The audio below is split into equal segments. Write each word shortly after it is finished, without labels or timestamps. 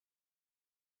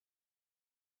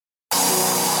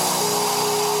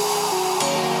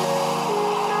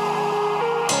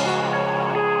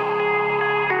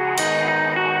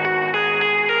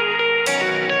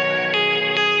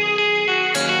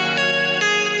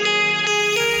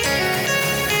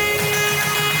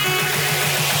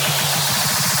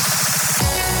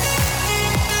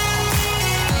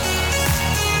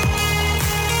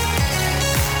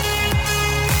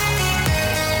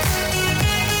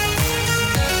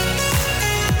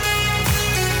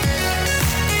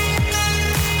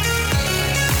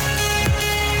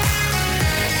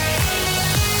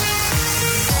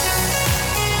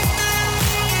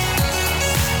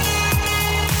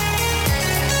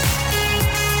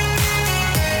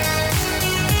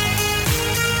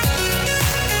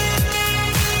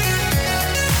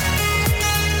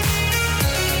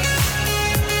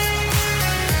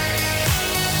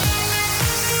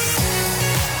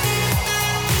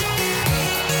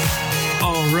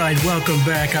right, welcome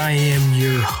back. I am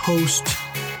your host,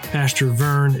 Pastor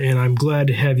Vern, and I'm glad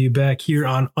to have you back here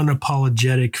on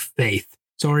Unapologetic Faith.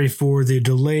 Sorry for the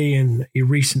delay in a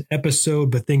recent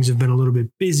episode, but things have been a little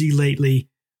bit busy lately.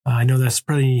 I know that's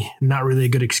probably not really a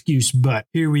good excuse, but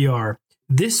here we are.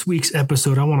 This week's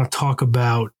episode, I want to talk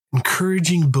about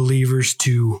encouraging believers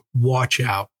to watch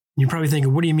out. You're probably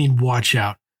thinking, what do you mean watch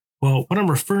out? Well, what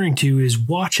I'm referring to is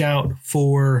watch out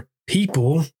for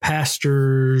people,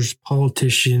 pastors,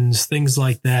 politicians, things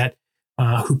like that,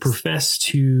 who profess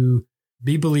to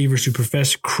be believers, who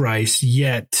profess Christ,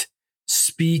 yet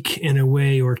speak in a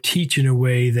way or teach in a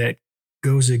way that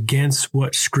goes against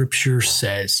what Scripture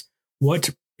says,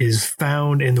 what is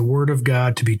found in the Word of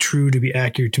God to be true, to be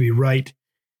accurate, to be right,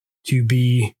 to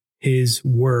be His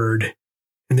Word,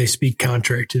 and they speak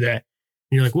contrary to that.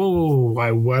 And you're like, whoa,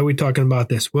 why are we talking about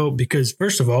this? Well, because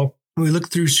first of all, when we look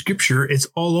through Scripture, it's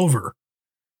all over.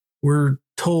 We're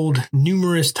told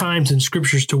numerous times in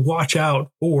Scriptures to watch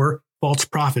out for false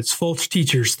prophets, false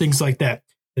teachers, things like that.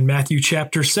 In Matthew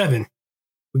chapter 7,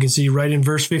 we can see right in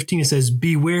verse 15, it says,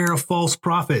 "Beware of false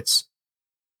prophets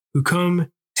who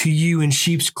come to you in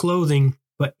sheep's clothing,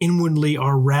 but inwardly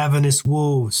are ravenous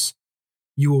wolves.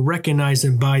 You will recognize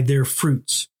them by their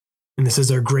fruits." And it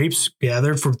says, "Are grapes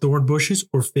gathered from thorn bushes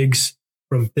or figs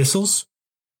from thistles?"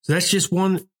 So that's just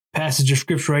one passage of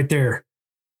Scripture right there.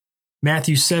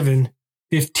 Matthew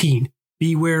 7:15.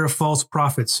 "Beware of false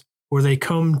prophets, for they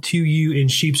come to you in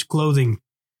sheep's clothing,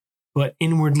 but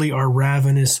inwardly are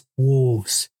ravenous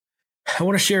wolves." I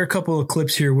want to share a couple of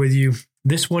clips here with you.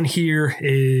 This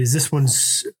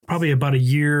one's probably about a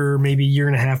year, maybe a year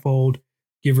and a half old,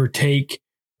 give or take.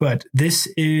 But this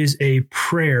is a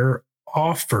prayer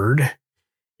offered,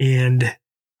 and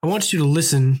I want you to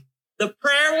listen. The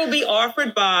prayer will be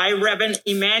offered by Reverend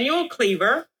Emmanuel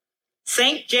Cleaver,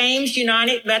 St. James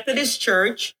United Methodist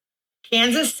Church,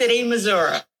 Kansas City,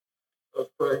 Missouri. Let's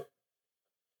pray.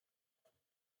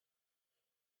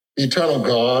 Eternal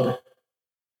God,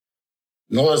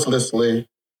 noiselessly,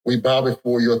 we bow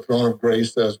before your throne of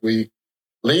grace as we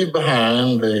leave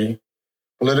behind the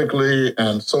politically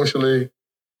and socially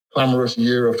clamorous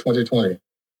year of 2020.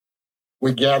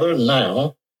 We gather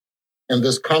now in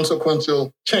this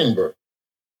consequential chamber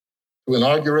to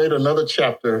inaugurate another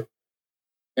chapter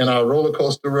in our roller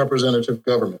coaster representative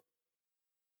government.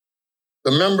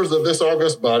 The members of this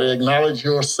august body acknowledge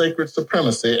your sacred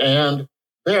supremacy and,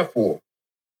 therefore,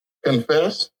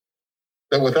 confess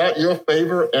that without your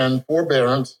favor and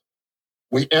forbearance,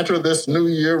 we enter this new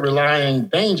year relying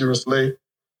dangerously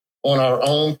on our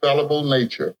own fallible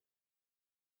nature.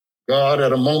 God,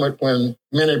 at a moment when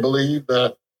many believe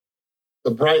that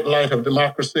the bright light of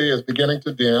democracy is beginning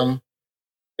to dim,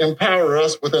 empower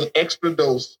us with an extra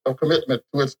dose of commitment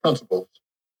to its principles.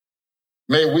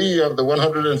 May we of the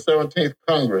 117th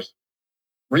Congress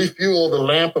refuel the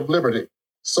lamp of liberty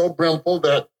so brimful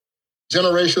that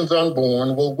generations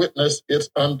unborn will witness its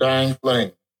undying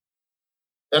flame.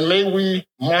 And may we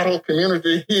model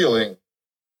community healing,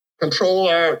 control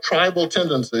our tribal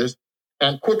tendencies,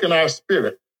 and quicken our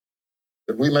spirit,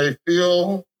 that we may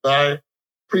feel thy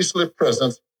priestly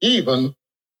presence even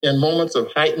in moments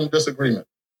of heightened disagreement.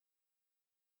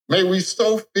 May we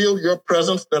so feel your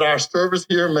presence that our service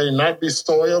here may not be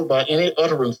soiled by any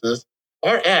utterances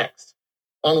or acts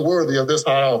unworthy of this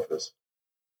high office.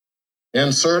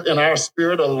 Insert in our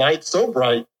spirit a light so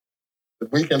bright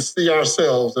that we can see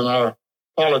ourselves in our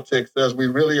politics as we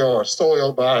really are,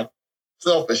 soiled by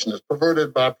selfishness,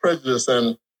 perverted by prejudice,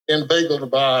 and inveigled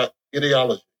by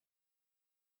ideology.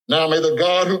 Now may the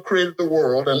God who created the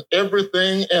world and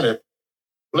everything in it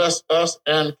bless us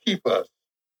and keep us.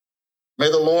 May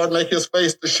the Lord make his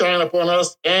face to shine upon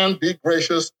us and be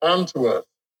gracious unto us.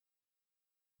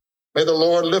 May the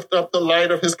Lord lift up the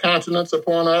light of his countenance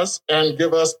upon us and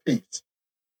give us peace.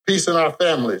 Peace in our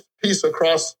families, peace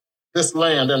across this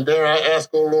land, and dare I ask,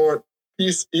 O Lord,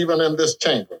 peace even in this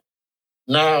chamber,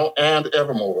 now and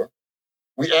evermore.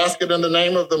 We ask it in the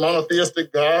name of the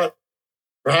monotheistic God,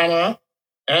 Brahma,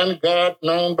 and God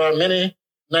known by many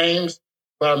names,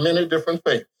 by many different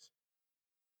faiths.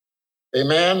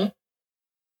 Amen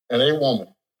and a woman.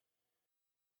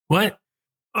 What?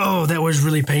 Oh, that was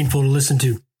really painful to listen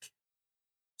to.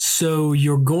 So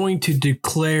you're going to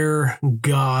declare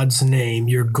God's name.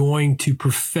 You're going to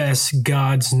profess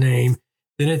God's name.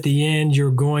 Then at the end,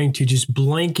 you're going to just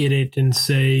blanket it and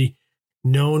say,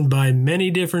 known by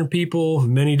many different people,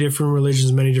 many different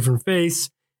religions, many different faiths.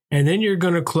 And then you're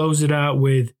going to close it out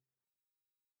with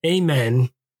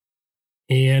amen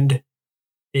and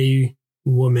a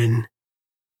woman.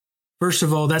 First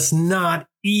of all, that's not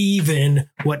even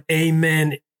what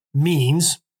amen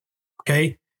means.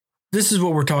 Okay. this is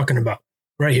what we're talking about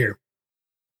right here.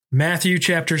 Matthew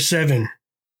chapter 7,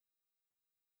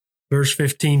 verse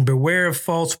 15. Beware of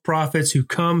false prophets who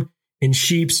come in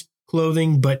sheep's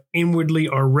clothing, but inwardly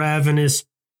are ravenous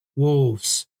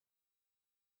wolves.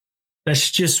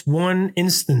 That's just one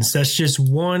instance. That's just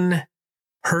one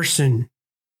person.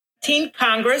 15th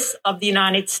Congress of the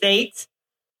United States,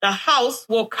 the House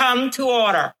will come to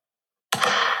order.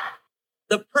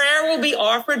 The prayer will be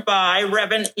offered by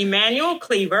Reverend Emmanuel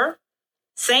Cleaver,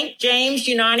 St. James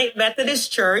United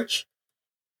Methodist Church.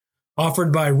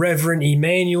 Offered by Reverend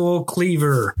Emmanuel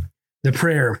Cleaver. The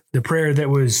prayer that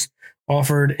was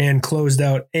offered and closed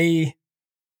out a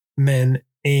man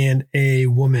and a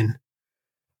woman.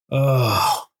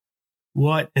 Oh,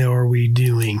 what are we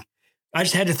doing? I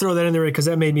just had to throw that in there because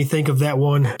that made me think of that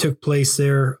one. It took place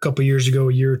there a couple years ago,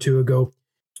 a year or two ago.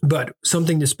 But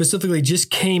something that specifically just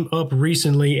came up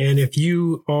recently. And if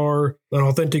you are an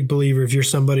authentic believer, if you're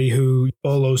somebody who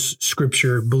follows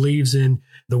scripture, believes in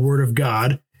the word of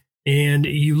God, and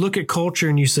you look at culture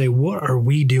and you say, what are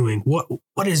we doing?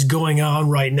 What is going on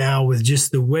right now with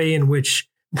just the way in which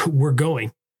we're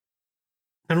going?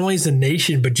 Not only as a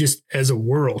nation, but just as a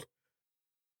world.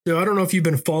 So I don't know if you've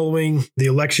been following the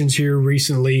elections here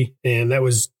recently, and that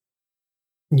was,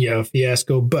 a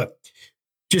fiasco. But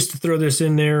just to throw this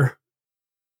in there,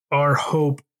 our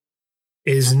hope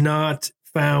is not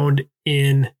found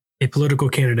in a political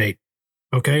candidate,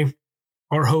 okay?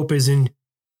 Our hope is in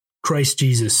Christ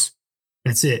Jesus.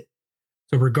 That's it.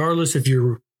 So regardless if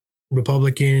you're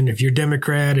Republican, if you're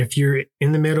Democrat, if you're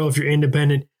in the middle, if you're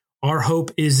independent, our hope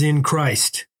is in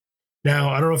Christ. Now,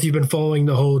 I don't know if you've been following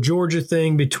the whole Georgia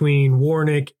thing between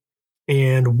Warnock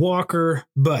and Walker,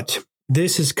 but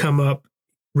this has come up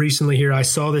recently here. I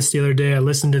saw this the other day. I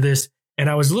listened to this, and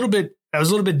I was a little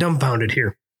bit dumbfounded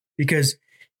here because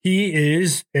he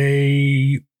is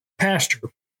a pastor,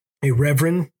 a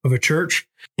reverend of a church,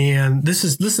 and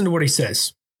listen to what he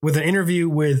says with an interview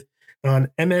with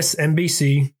on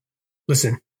MSNBC.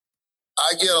 Listen.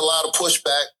 I get a lot of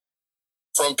pushback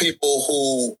from people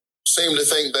who seem to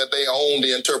think that they own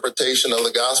the interpretation of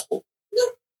the gospel.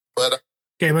 But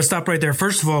okay, I'm going to stop right there.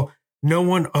 First of all, no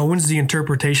one owns the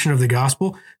interpretation of the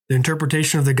gospel. The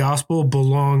interpretation of the gospel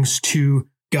belongs to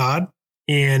God,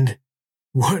 and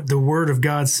what the word of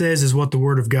God says is what the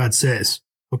word of God says.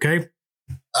 Okay?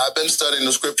 I've been studying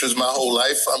the scriptures my whole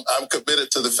life. I'm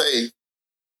committed to the faith.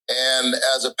 And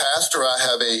as a pastor, I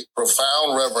have a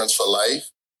profound reverence for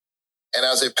life. And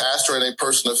as a pastor and a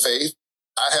person of faith,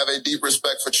 I have a deep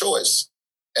respect for choice.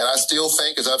 And I still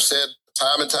think, as I've said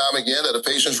time and time again, that a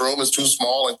patient's room is too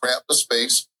small and cramped a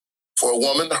space for a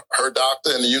woman, her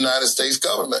doctor, and the United States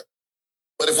government.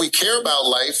 But if we care about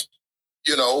life,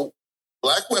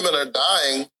 Black women are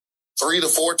dying 3 to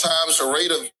 4 times the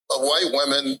rate of white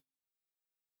women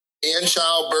in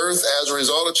childbirth as a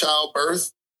result of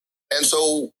childbirth. And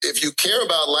so if you care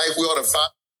about life, we ought to find.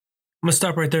 I'm going to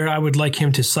stop right there. I would like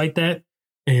him to cite that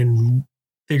and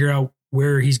figure out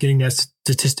where he's getting that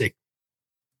statistic.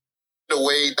 In a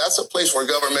way, that's a place where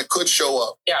government could show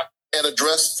up and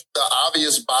address the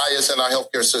obvious bias in our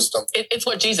healthcare system. It's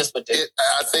what Jesus would do.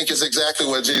 I think it's exactly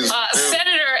what Jesus would do.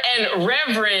 Senator and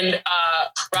Reverend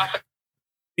Robert.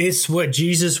 It's what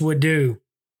Jesus would do.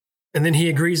 And then he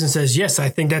agrees and says, yes, I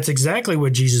think that's exactly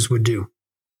what Jesus would do.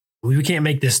 We can't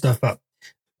make this stuff up.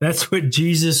 That's what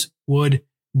Jesus would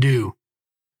do.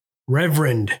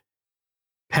 Reverend,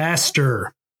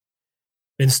 pastor,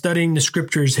 been studying the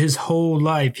scriptures his whole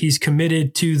life. He's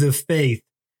committed to the faith,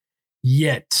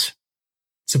 yet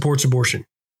supports abortion.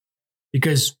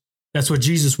 Because that's what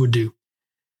Jesus would do.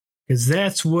 Because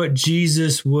that's what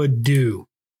Jesus would do.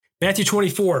 Matthew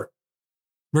 24,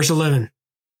 verse 11.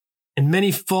 And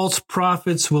many false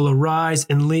prophets will arise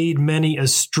and lead many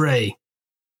astray.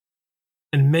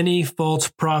 And many false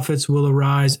prophets will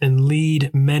arise and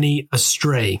lead many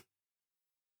astray.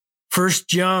 1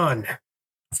 John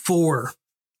 4,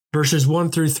 verses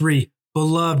 1 through 3.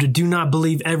 Beloved, do not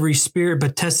believe every spirit,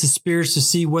 but test the spirits to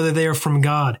see whether they are from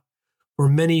God. For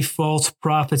many false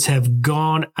prophets have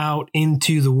gone out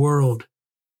into the world.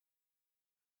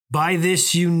 By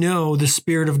this you know the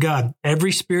Spirit of God.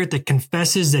 Every spirit that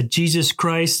confesses that Jesus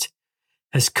Christ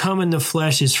has come in the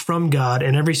flesh is from God,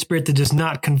 and every spirit that does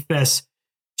not confess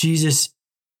Jesus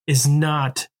is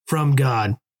not from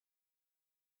God.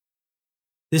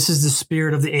 This is the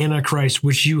spirit of the Antichrist,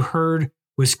 which you heard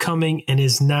was coming and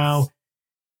is now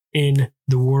in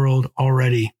the world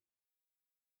already.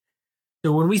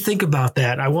 So when we think about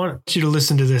that, I want you to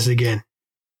listen to this again.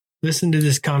 Listen to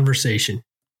this conversation.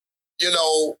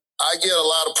 I get a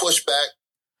lot of pushback.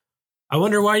 I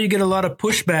wonder why you get a lot of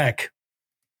pushback.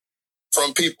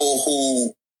 From people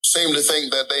who seem to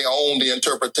think that they own the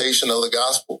interpretation of the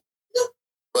gospel.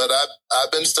 But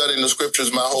I've been studying the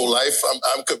scriptures my whole life.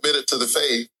 I'm committed to the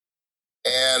faith.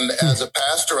 And as a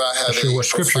pastor, I have a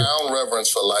profound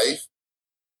reverence for life.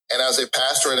 And as a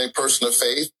pastor and a person of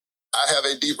faith, I have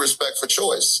a deep respect for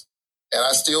choice. And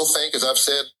I still think, as I've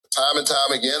said time and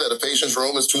time again, that a patient's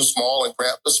room is too small and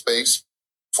cramped a space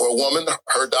for a woman,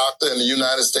 her doctor, and the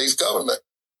United States government.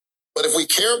 But if we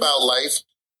care about life,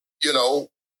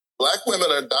 Black women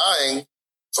are dying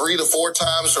 3 to 4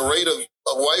 times the rate of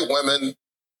white women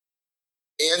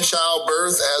in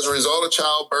childbirth as a result of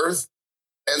childbirth.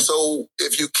 And so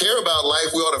if you care about life,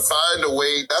 we ought to find a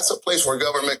way. That's a place where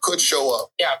government could show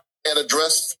up and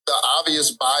address the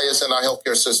obvious bias in our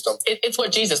healthcare system. It's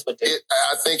what Jesus would do.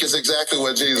 I think it's exactly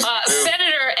what Jesus would do.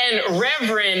 Senator and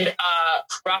Reverend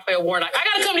Raphael Warnock, I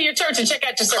got to come to your church and check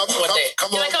out your service one day.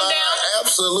 Can I come down?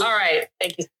 Absolutely. All right.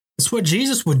 Thank you. It's what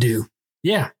Jesus would do.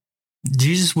 Yeah.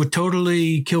 Jesus would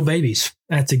totally kill babies.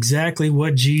 That's exactly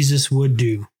what Jesus would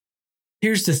do.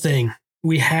 Here's the thing.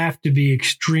 We have to be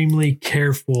extremely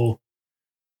careful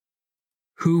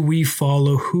who we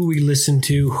follow, who we listen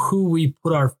to, who we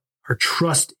put our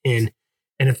trust in.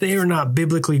 And if they are not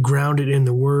biblically grounded in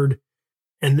the word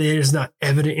and it is not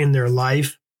evident in their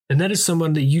life, then that is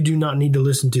someone that you do not need to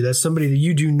listen to. That's somebody that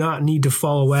you do not need to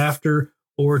follow after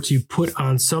or to put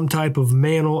on some type of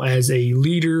mantle as a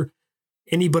leader,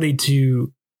 anybody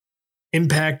to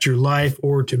impact your life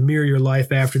or to mirror your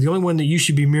life after. The only one that you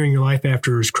should be mirroring your life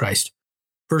after is Christ.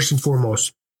 First and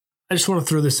foremost, I just want to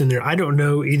throw this in there. I don't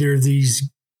know either of these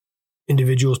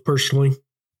individuals personally.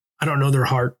 I don't know their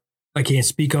heart. I can't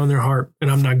speak on their heart, and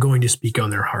I'm not going to speak on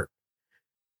their heart.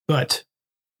 But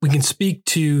we can speak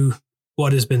to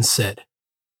what has been said.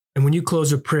 And when you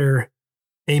close a prayer,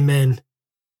 amen,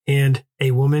 and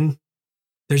a woman,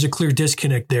 there's a clear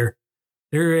disconnect there.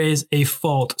 There is a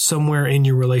fault somewhere in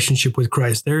your relationship with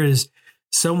Christ. There is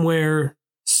somewhere,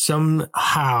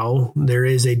 somehow, there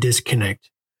is a disconnect.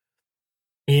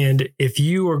 And if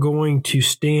you are going to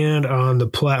stand on the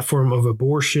platform of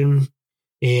abortion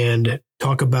and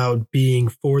talk about being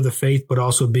for the faith, but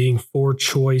also being for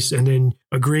choice, and then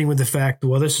agreeing with the fact,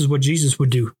 well, this is what Jesus would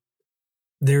do,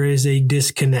 there is a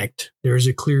disconnect. There is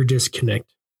a clear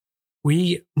disconnect.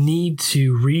 We need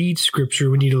to read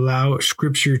Scripture. We need to allow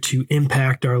Scripture to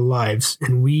impact our lives.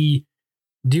 And we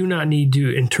do not need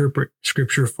to interpret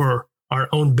Scripture for our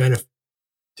own benefit,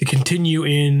 to continue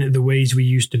in the ways we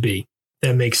used to be.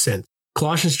 That makes sense.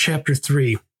 Colossians chapter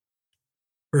 3,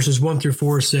 verses 1 through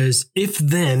 4 says, "If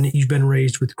then you've been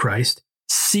raised with Christ,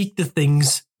 seek the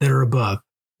things that are above,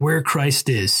 where Christ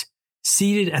is,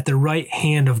 seated at the right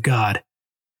hand of God.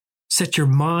 Set your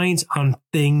minds on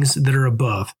things that are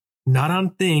above, not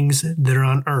on things that are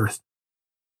on earth.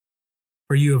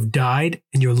 For you have died,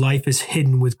 and your life is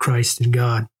hidden with Christ in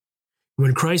God.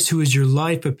 When Christ, who is your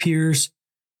life, appears,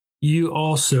 you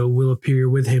also will appear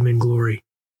with him in glory.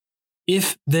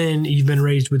 If then you've been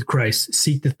raised with Christ,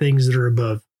 seek the things that are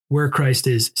above, where Christ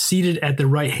is, seated at the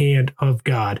right hand of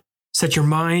God. Set your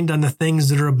mind on the things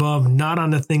that are above, not on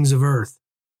the things of earth."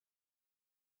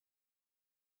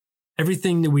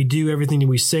 Everything that we do, everything that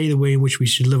we say, the way in which we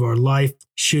should live our life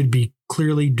should be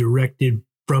clearly directed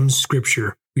from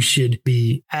Scripture. We should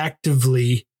be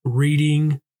actively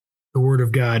reading the Word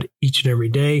of God each and every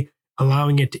day,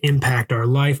 allowing it to impact our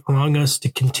life, allowing us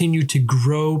to continue to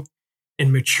grow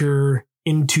and mature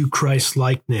into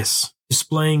Christ-likeness,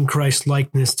 displaying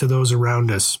Christ-likeness to those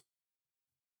around us.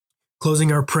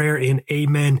 Closing our prayer in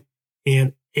amen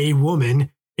and a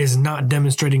woman is not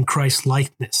demonstrating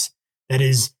Christ-likeness. That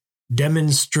is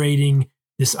demonstrating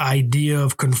this idea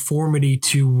of conformity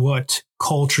to what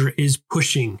culture is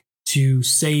pushing. To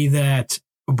say that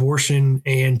abortion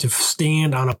and to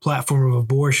stand on a platform of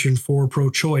abortion for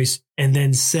pro-choice and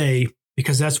then say,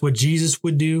 because that's what Jesus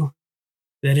would do,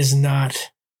 that is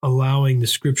not allowing the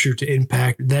Scripture to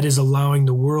impact. That is allowing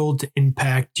the world to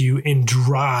impact you and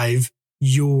drive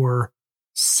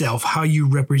yourself, how you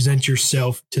represent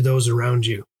yourself to those around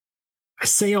you. I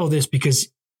say all this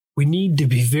because we need to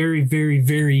be very, very,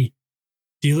 very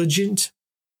diligent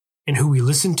in who we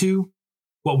listen to,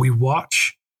 what we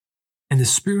watch, and the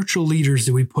spiritual leaders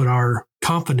that we put our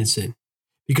confidence in.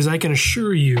 Because I can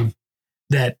assure you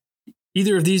that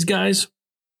either of these guys,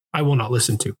 I will not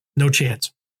listen to. No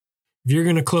chance. If you're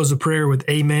going to close a prayer with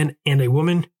amen and a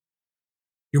woman,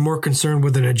 you're more concerned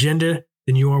with an agenda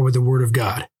than you are with the Word of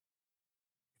God.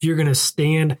 If you're going to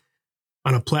stand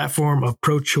on a platform of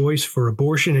pro-choice for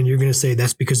abortion and you're going to say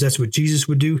that's because that's what Jesus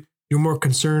would do, you're more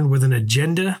concerned with an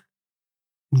agenda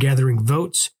and gathering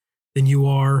votes than you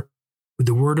are with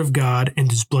the Word of God and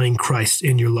displaying Christ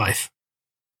in your life.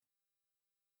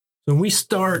 So when we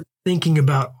start thinking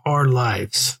about our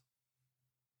lives,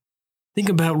 think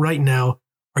about right now,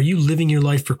 are you living your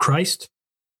life for Christ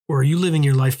or are you living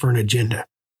your life for an agenda?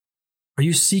 Are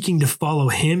you seeking to follow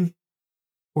him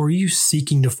or are you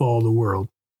seeking to follow the world?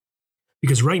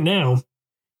 Because right now,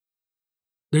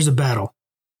 there's a battle.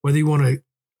 Whether you want to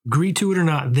agree to it or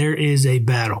not, there is a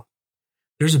battle.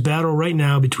 There's a battle right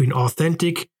now between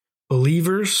authentic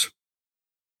believers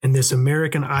and this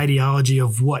American ideology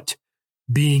of what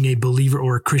being a believer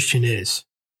or a Christian is.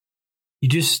 You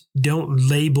just don't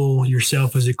label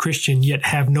yourself as a Christian, yet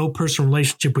have no personal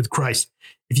relationship with Christ.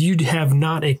 If you have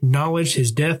not acknowledged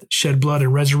his death, shed blood,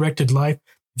 and resurrected life,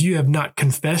 if you have not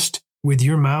confessed with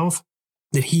your mouth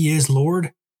that he is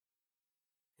Lord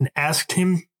and asked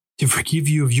him to forgive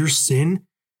you of your sin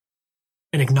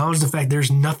and acknowledge the fact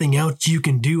there's nothing else you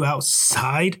can do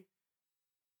outside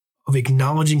of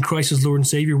acknowledging Christ as Lord and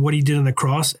Savior, what he did on the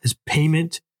cross as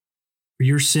payment for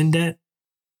your sin debt,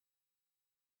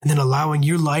 and then allowing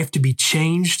your life to be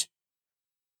changed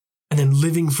and then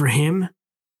living for him,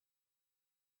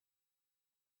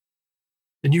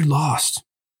 then you're lost.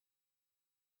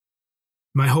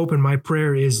 My hope and my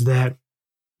prayer is that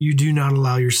you do not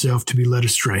allow yourself to be led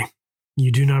astray.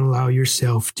 You do not allow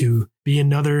yourself to be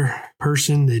another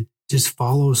person that just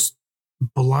follows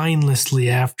blindlessly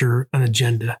after an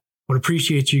agenda. I want to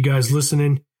appreciate you guys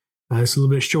listening. It's a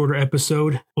little bit shorter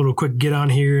episode, a little quick get on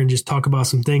here and just talk about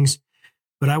some things.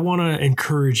 But I want to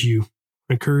encourage you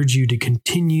to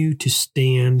continue to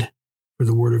stand for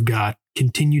the word of God.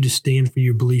 Continue to stand for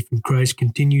your belief in Christ.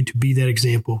 Continue to be that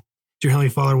example. Dear Heavenly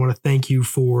Father, I want to thank you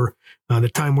for the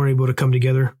time we're able to come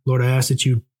together. Lord, I ask that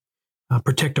you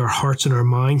protect our hearts and our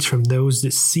minds from those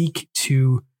that seek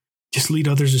to just lead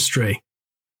others astray.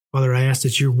 Father, I ask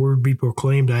that your word be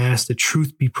proclaimed. I ask that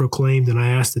truth be proclaimed. And I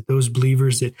ask that those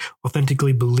believers that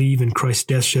authentically believe in Christ's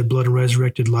death, shed blood, and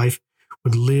resurrected life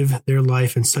would live their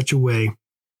life in such a way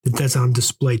that that's on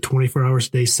display 24 hours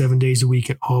a day, 7 days a week,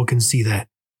 and all can see that.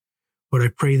 But I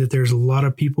pray that there's a lot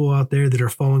of people out there that are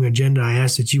following agenda. I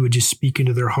ask that you would just speak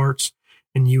into their hearts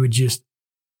and you would just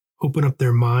open up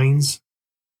their minds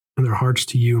and their hearts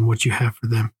to you and what you have for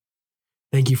them.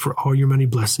 Thank you for all your many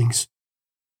blessings.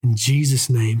 In Jesus'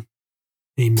 name,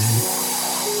 amen.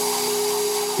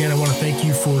 Again, I want to thank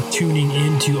you for tuning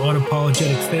in to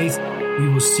Unapologetic Faith. We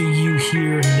will see you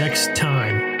here next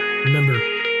time. Remember,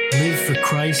 live for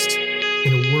Christ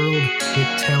in a world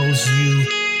that tells you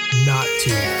not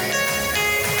to.